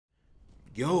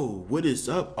Yo, what is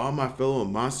up, all my fellow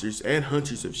monsters and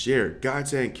hunters of share?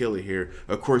 Godsend Killer here,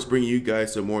 of course, bringing you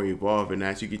guys some more Evolve. And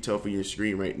as you can tell from your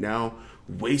screen right now,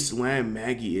 Wasteland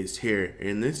Maggie is here.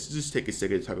 And let's just take a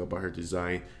second to talk about her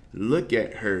design. Look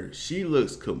at her. She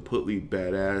looks completely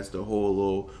badass. The whole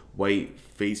little white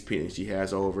face paint she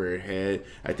has all over her head.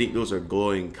 I think those are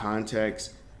glowing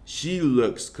contacts. She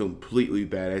looks completely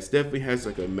badass. Definitely has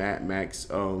like a Mad Max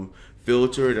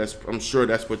filter. I'm sure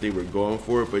that's what they were going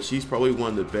for, but she's probably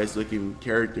one of the best looking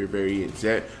character variants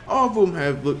that all of them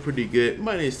have looked pretty good,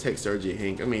 minus Tech Sergeant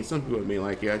Hank. I mean, some people may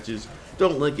like it, I just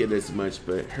don't like it as much,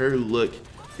 but her look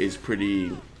is pretty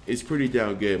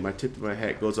damn good. My tip of my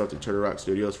hat goes out to Turtle Rock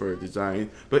Studios for her design.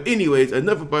 But anyways,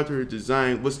 enough about her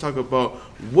design. Let's talk about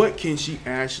what can she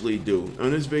actually do.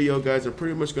 On this video, guys, I'm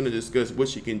pretty much going to discuss what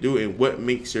she can do and what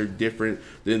makes her different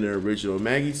than the original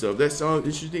Maggie. So if that sounds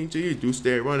interesting to you, do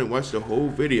stay around and watch the whole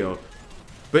video.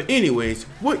 But anyways,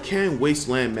 what can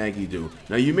Wasteland Maggie do?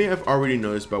 Now you may have already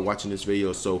noticed by watching this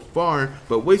video so far,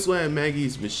 but Wasteland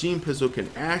Maggie's machine pistol can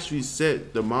actually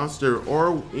set the monster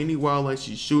or any wildlife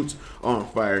she shoots on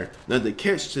fire. Now the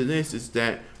catch to this is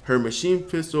that her machine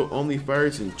pistol only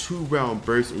fires in 2-round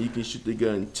bursts, and you can shoot the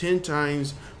gun 10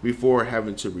 times before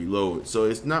having to reload. So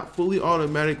it's not fully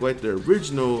automatic like the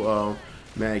original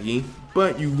Maggie,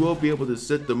 but you will be able to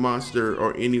set the monster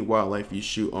or any wildlife you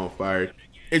shoot on fire.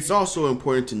 It's also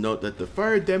important to note that the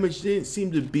fire damage didn't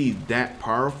seem to be that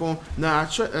powerful. Now,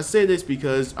 I say this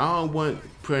because I don't want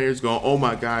players going, oh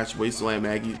my gosh, Wasteland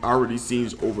Maggie already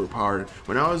seems overpowered.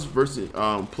 When I was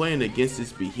playing against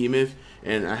this behemoth,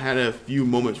 and I had a few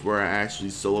moments where I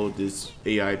actually soloed this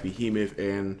AI behemoth,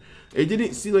 and it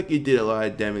didn't seem like it did a lot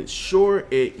of damage. Sure,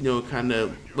 it kind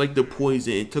of like the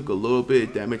poison, it took a little bit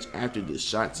of damage after the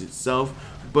shots itself,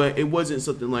 but it wasn't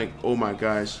something like, oh my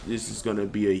gosh, this is gonna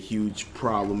be a huge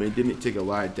problem. It didn't take a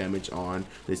lot of damage on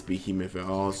this behemoth at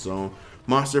all. So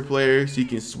monster players, you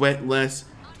can sweat less.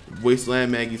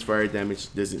 Wasteland Maggie's fire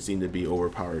damage doesn't seem to be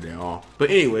overpowered at all. But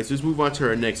anyways, let's move on to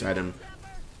our next item.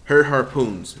 Her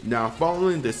harpoons. Now,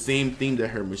 following the same thing that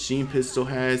her machine pistol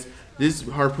has, this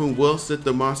harpoon will set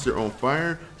the monster on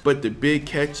fire, but the big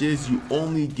catch is you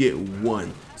only get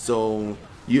one. So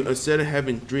you, instead of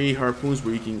having 3 harpoons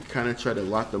where you can kind of try to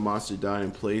lock the monster down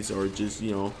in place, or just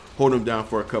hold them down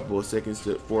for a couple of seconds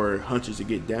for hunters to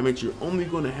get damage, you're only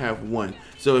going to have one.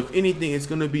 So if anything, it's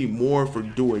going to be more for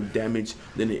doing damage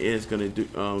than it is going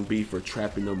to be for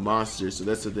trapping the monster. So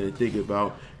that's something to think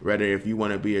about. Rather, if you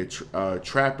want to be a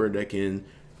trapper that can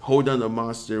hold down the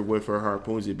monster with her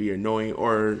harpoons, it'd be annoying,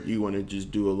 or you want to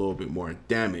just do a little bit more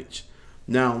damage.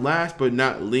 Now, last but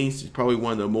not least, is probably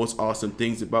one of the most awesome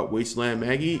things about Wasteland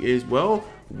Maggie is, well,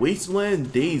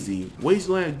 Wasteland Daisy.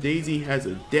 Wasteland Daisy has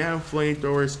a damn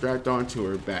flamethrower strapped onto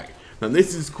her back. Now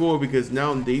this is cool because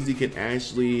now Daisy can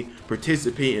actually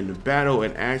participate in the battle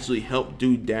and actually help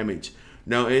do damage.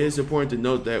 Now it is important to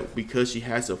note that because she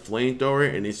has a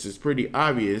flamethrower, and it's just pretty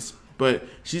obvious, but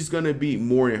she's gonna be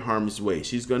more in harm's way.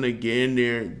 She's gonna get in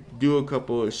there, do a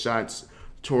couple of shots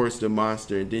towards the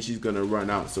monster, and then she's gonna run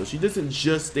out. So she doesn't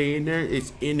just stay in there,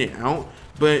 it's in and out,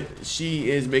 but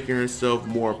she is making herself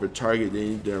more of a target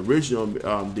than the original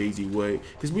Daisy would,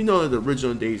 because we know that the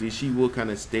original Daisy, she will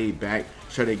kind of stay back,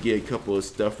 try to get a couple of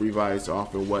stuff revised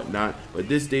off and whatnot, but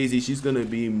this Daisy, she's gonna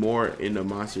be more in the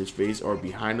monster's face or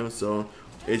behind them, so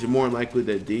it's more likely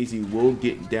that Daisy will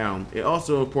get down. It's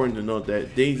also important to note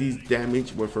that Daisy's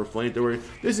damage with her flamethrower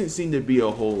doesn't seem to be a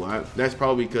whole lot. That's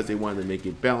probably because they wanted to make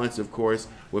it balanced, of course.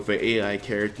 With an AI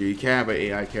character, you can have an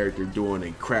AI character doing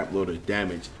a crap load of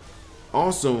damage.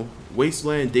 Also,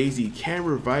 Wasteland Daisy can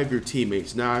revive your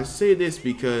teammates. Now, I say this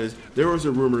because there was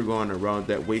a rumor going around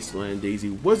that Wasteland Daisy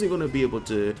wasn't going to be able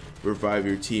to revive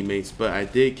your teammates, but I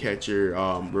did catch her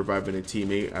reviving a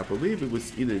teammate. I believe it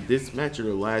was either this match or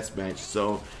the last match,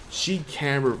 so she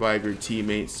can revive your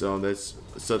teammates, so that's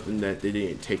something that they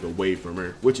didn't take away from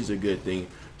her, which is a good thing.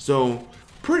 So,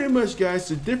 pretty much, guys,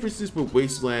 the differences with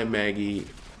Wasteland Maggie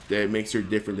that makes her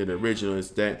different than the original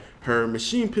is that her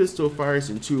machine pistol fires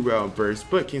in 2-round bursts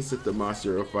but can set the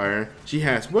monster on fire. She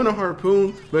has one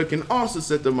harpoon but can also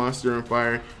set the monster on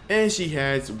fire, and she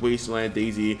has Wasteland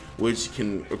Daisy, which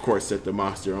can of course set the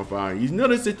monster on fire. You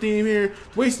notice the theme here?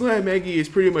 Wasteland Maggie is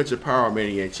pretty much a power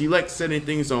maniac. She likes setting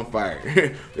things on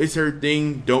fire. It's her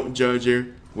thing, don't judge her.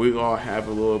 We all have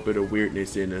a little bit of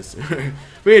weirdness in us.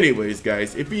 But anyways,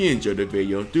 guys, if you enjoyed the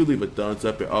video, do leave a thumbs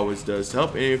up. It always does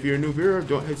help. And if you're a new viewer,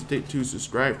 don't hesitate to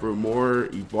subscribe for more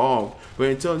Evolve. But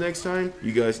until next time,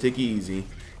 you guys take it easy.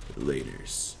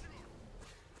 Laters.